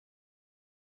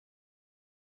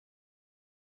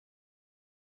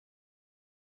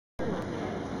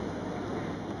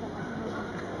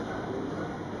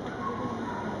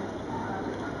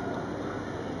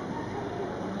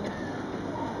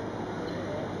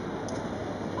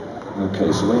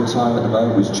Okay, so winning time at the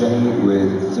moment was Jay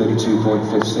with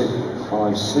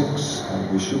 32.56,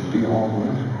 and we should be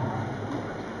on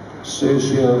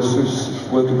Sergio,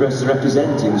 working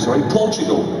representing,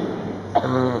 Portugal.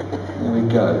 There we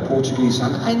go, Portuguese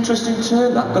hand. Interesting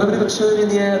turn that, got a bit of a turn in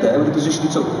the air there with the position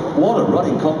he took. What a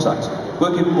running contact.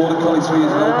 Working border collie 3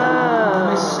 as well.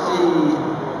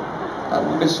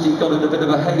 Misty got in a bit of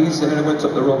a haze there and went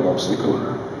up the wrong obstacle.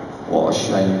 What a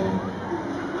shame.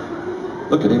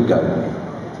 Look at him go.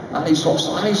 And he swaps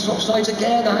sides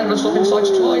again. The handler swapping sides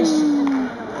twice.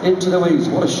 Into the weeds.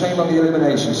 What a shame on the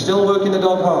elimination. Still working the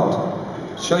dog hard.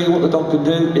 Show you what the dog can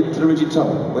do. Into the rigid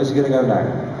tunnel. Where's he going to go now?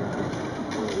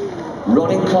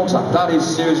 Running contact. That is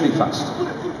seriously fast.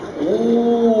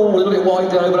 Oh, a little bit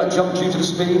wide there over that jump due to the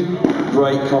speed.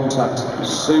 Great contact.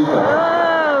 Super.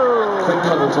 Quick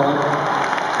cuddle time.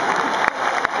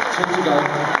 2 to go. 1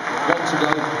 to go.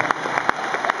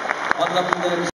 Unlucky there.